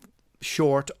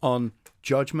short on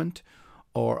judgment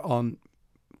or on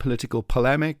political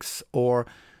polemics or,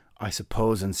 I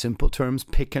suppose, in simple terms,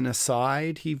 picking a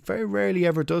side. He very rarely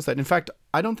ever does that. In fact,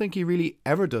 I don't think he really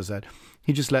ever does that.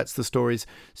 He just lets the stories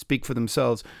speak for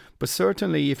themselves. But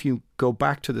certainly if you go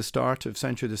back to the start of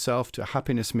Censure the Self, to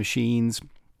Happiness Machines,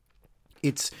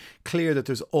 it's clear that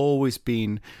there's always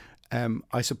been,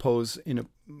 I suppose, in a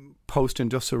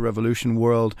post-industrial revolution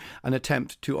world, an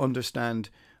attempt to understand,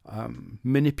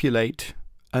 manipulate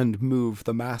and move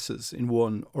the masses in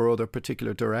one or other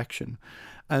particular direction.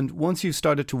 And once you've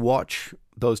started to watch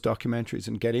those documentaries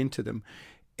and get into them,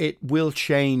 it will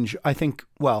change, I think,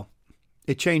 well,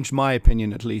 it changed my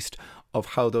opinion at least of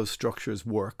how those structures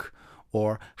work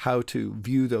or how to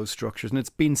view those structures. And it's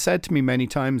been said to me many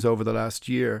times over the last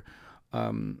year,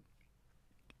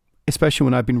 especially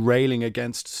when I've been railing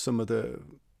against some of the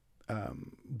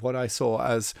what I saw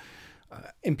as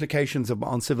implications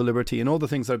on civil liberty and all the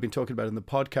things that I've been talking about in the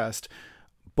podcast.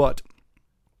 But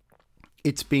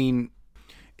it's been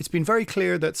very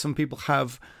clear that some people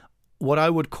have what I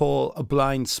would call a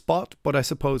blind spot, but I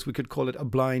suppose we could call it a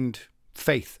blind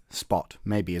faith spot,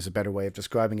 maybe is a better way of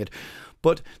describing it.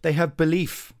 But they have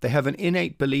belief. They have an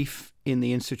innate belief in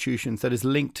the institutions that is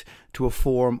linked to a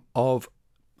form of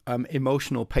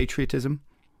emotional patriotism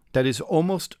that is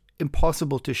almost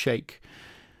impossible to shake.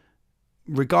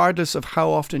 Regardless of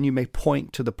how often you may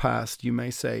point to the past, you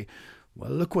may say, well,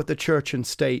 look what the church and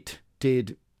state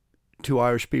did to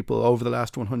Irish people over the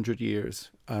last 100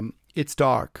 years. It's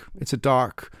dark. It's a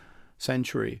dark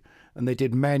century. And they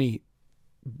did many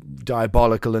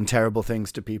diabolical and terrible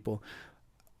things to people.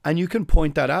 And you can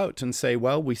point that out and say,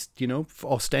 well,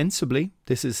 ostensibly,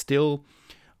 this is still,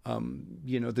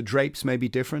 the drapes may be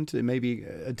different. It may be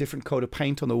a different coat of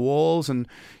paint on the walls, and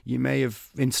you may have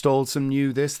installed some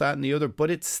new this, that, and the other. But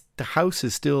the house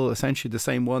is still essentially the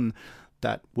same one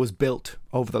that was built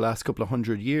over the last couple of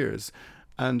 100 years.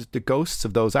 And the ghosts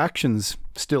of those actions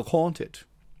still haunt it.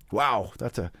 Wow,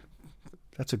 that's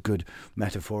a good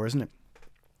metaphor, isn't it?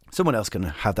 Someone else can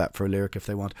have that for a lyric if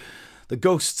they want. The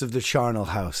ghosts of the charnel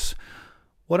house.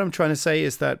 What I'm trying to say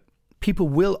is that people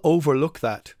will overlook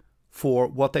that for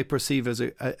what they perceive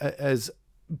as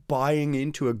buying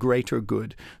into a greater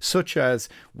good, such as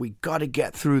we got to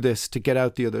get through this to get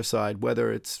out the other side,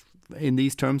 whether it's in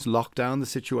these terms, lockdown, the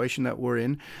situation that we're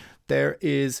in. There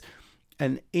is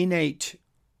an innate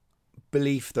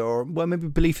belief, maybe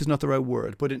belief is not the right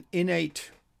word, but an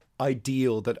innate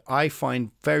ideal that I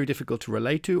find very difficult to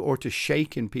relate to or to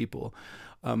shake in people,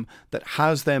 that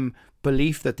has them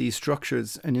belief that these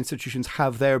structures and institutions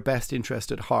have their best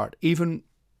interest at heart, even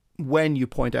when you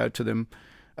point out to them,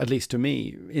 at least to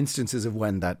me, instances of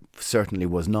when that certainly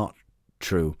was not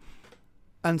true.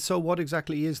 And so what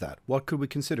exactly is that? What could we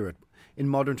consider it? In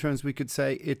modern terms, we could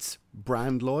say it's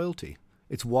brand loyalty.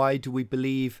 It's why do we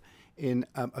believe in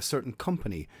a certain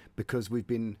company? Because we've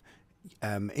been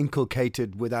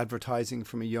inculcated with advertising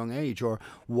from a young age. Or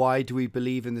why do we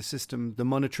believe in the system, the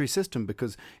monetary system?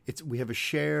 Because we have a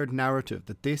shared narrative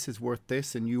that this is worth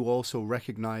this and you also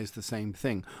recognize the same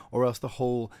thing, or else the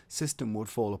whole system would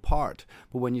fall apart.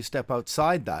 But when you step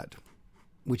outside that,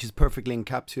 which is perfectly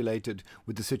encapsulated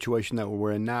with the situation that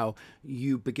we're in now,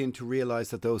 you begin to realize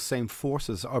that those same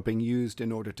forces are being used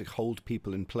in order to hold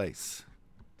people in place.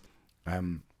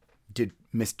 Did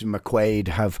Mr. McQuaid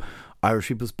have Irish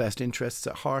people's best interests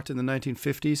at heart in the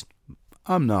 1950s?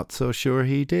 I'm not so sure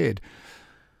he did.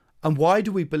 And why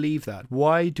do we believe that?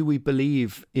 Why do we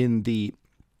believe in the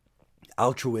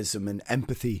altruism and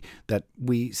empathy that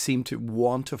we seem to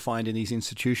want to find in these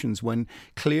institutions when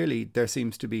clearly there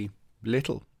seems to be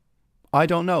little? I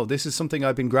don't know. This is something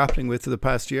I've been grappling with for the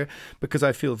past year because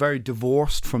I feel very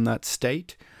divorced from that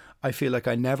state. I feel like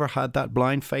I never had that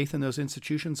blind faith in those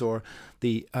institutions, or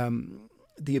the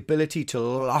ability to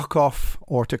lock off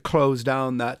or to close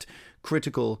down that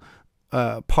critical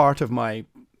part of my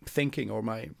thinking, or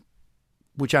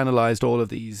which analysed all of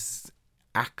these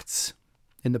acts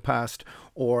in the past,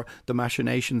 or the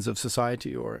machinations of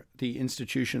society, or the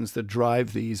institutions that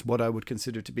drive these, what I would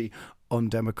consider to be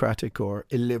undemocratic or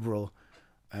illiberal,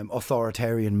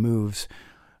 authoritarian moves.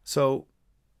 So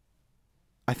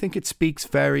I think it speaks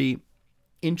very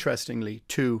interestingly,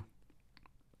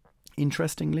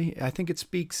 I think it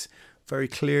speaks very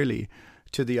clearly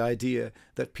to the idea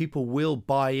that people will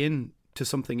buy in to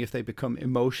something if they become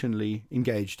emotionally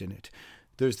engaged in it.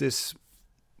 There's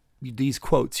these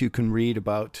quotes you can read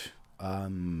about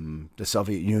the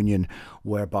Soviet Union,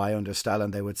 whereby under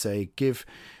Stalin they would say,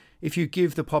 if you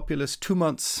give the populace 2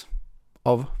 months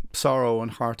of sorrow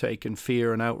and heartache and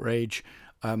fear and outrage,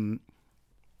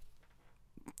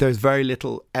 there's very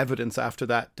little evidence after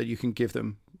that you can give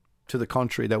them to the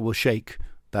contrary that will shake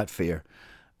that fear.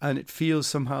 And it feels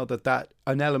somehow that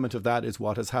an element of that is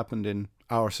what has happened in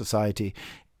our society.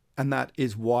 And that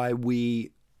is why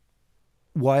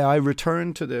I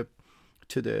return to the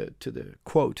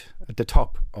quote at the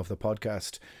top of the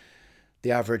podcast: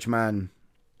 the average man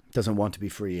doesn't want to be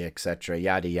free, etc.,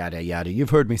 yada, yada, yada. You've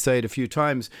heard me say it a few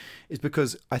times. Is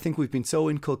because I think we've been so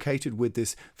inculcated with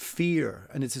this fear,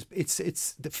 and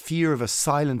it's the fear of a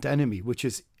silent enemy, which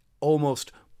is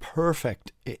almost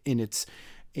perfect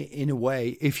in a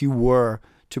way, if you were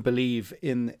to believe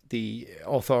in the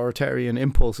authoritarian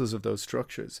impulses of those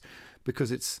structures,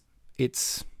 because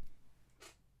it's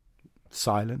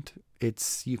silent.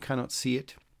 You cannot see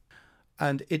it.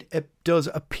 And it does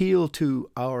appeal to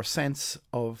our sense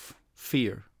of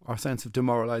fear, our sense of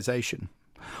demoralization.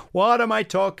 What am I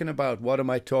talking about?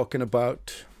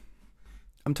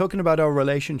 I'm talking about our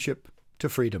relationship to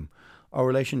freedom, our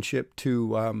relationship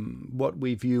to what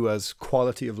we view as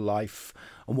quality of life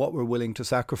and what we're willing to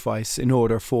sacrifice in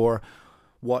order for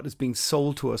what is being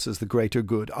sold to us as the greater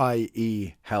good,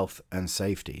 i.e. health and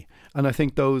safety. And I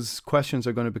think those questions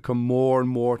are going to become more and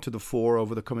more to the fore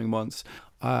over the coming months.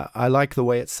 I like the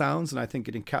way it sounds, and I think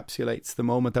it encapsulates the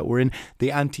moment that we're in,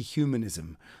 the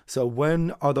anti-humanism. So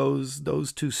when are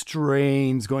those two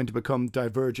strains going to become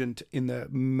divergent in the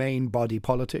main body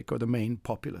politic or the main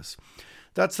populace?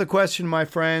 That's the question, my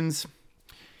friends.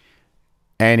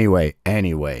 Anyway.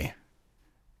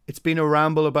 It's been a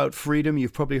ramble about freedom.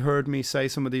 You've probably heard me say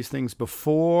some of these things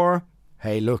before.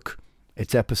 Hey, look,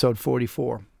 it's episode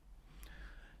 44.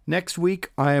 Next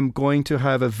week, I am going to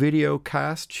have a video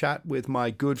cast chat with my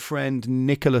good friend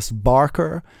Nicholas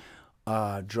Barker,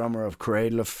 drummer of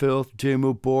Cradle of Filth,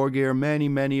 Dimmu Borgir, many,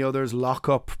 many others, Lock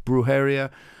Up, Brujeria,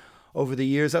 over the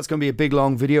years. That's going to be a big,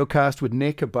 long video cast with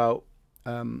Nick about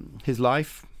his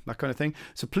life, that kind of thing.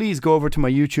 So please go over to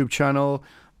my YouTube channel,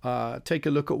 take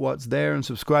a look at what's there and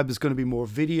subscribe. There's going to be more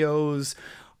videos.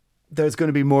 There's going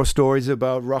to be more stories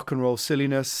about rock and roll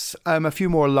silliness, a few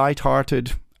more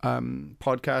light-hearted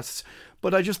podcasts.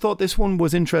 But I just thought this one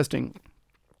was interesting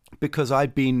because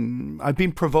I've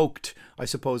been provoked, I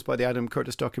suppose, by the Adam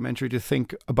Curtis documentary to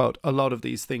think about a lot of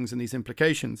these things and these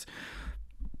implications.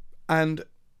 And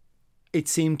it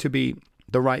seemed to be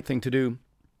the right thing to do,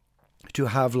 to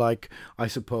have, like, I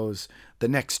suppose, the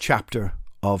next chapter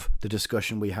of the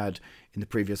discussion we had in the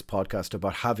previous podcast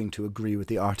about having to agree with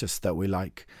the artists that we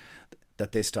like,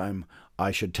 that this time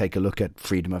I should take a look at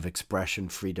freedom of expression,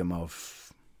 freedom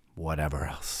of whatever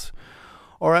else.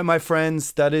 All right, my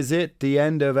friends, that is it. The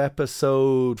end of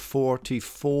episode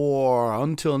 44.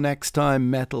 Until next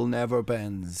time, metal never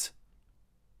bends.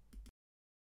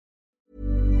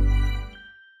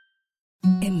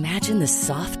 Imagine the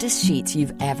softest sheets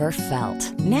you've ever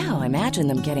felt. Now imagine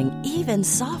them getting even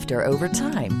softer over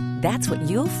time. That's what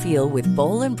you'll feel with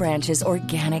Boll & Branch's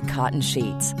organic cotton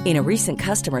sheets. In a recent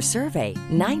customer survey,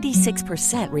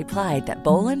 96% replied that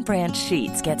Boll & Branch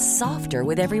sheets get softer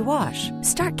with every wash.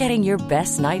 Start getting your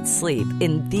best night's sleep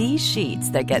in these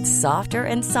sheets that get softer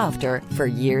and softer for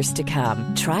years to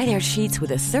come. Try their sheets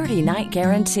with a 30-night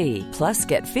guarantee. Plus,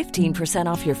 get 15%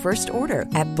 off your first order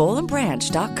at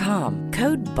bollandbranch.com.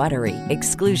 Code BUTTERY.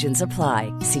 Exclusions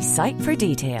apply. See site for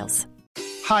details.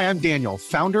 Hi, I'm Daniel,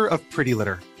 founder of Pretty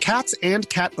Litter. Cats and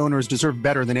cat owners deserve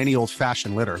better than any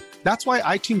old-fashioned litter. That's why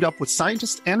I teamed up with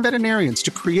scientists and veterinarians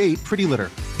to create Pretty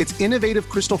Litter. Its innovative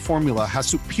crystal formula has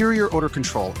superior odor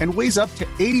control and weighs up to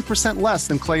 80% less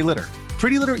than clay litter.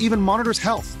 Pretty Litter even monitors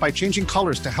health by changing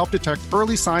colors to help detect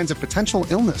early signs of potential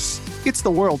illness. It's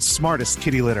the world's smartest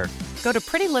kitty litter. Go to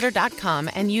prettylitter.com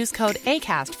and use code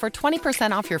ACAST for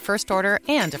 20% off your first order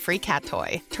and a free cat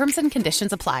toy. Terms and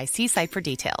conditions apply. See site for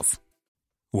details.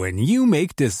 When you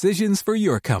make decisions for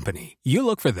your company, you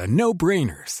look for the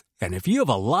no-brainers. And if you have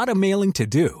a lot of mailing to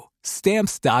do,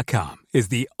 Stamps.com is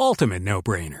the ultimate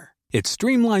no-brainer. It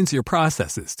streamlines your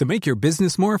processes to make your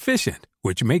business more efficient,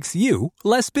 which makes you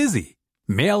less busy.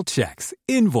 Mail checks,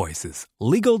 invoices,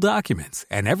 legal documents,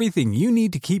 and everything you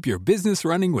need to keep your business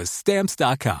running with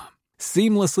Stamps.com.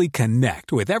 Seamlessly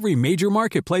connect with every major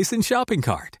marketplace and shopping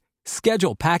cart.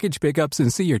 Schedule package pickups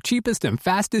and see your cheapest and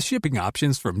fastest shipping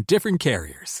options from different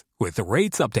carriers. With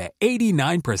rates up to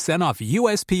 89% off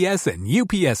USPS and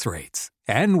UPS rates.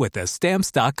 And with the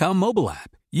Stamps.com mobile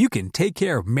app, you can take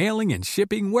care of mailing and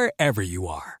shipping wherever you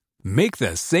are. Make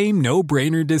the same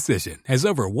no-brainer decision as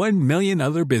over 1 million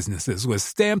other businesses with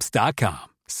Stamps.com.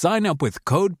 Sign up with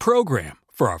code PROGRAM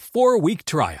for a 4-week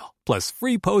trial, plus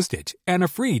free postage and a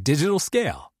free digital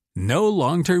scale. No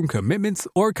long-term commitments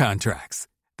or contracts.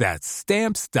 That's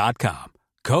Stamps.com.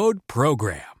 Code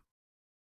PROGRAM.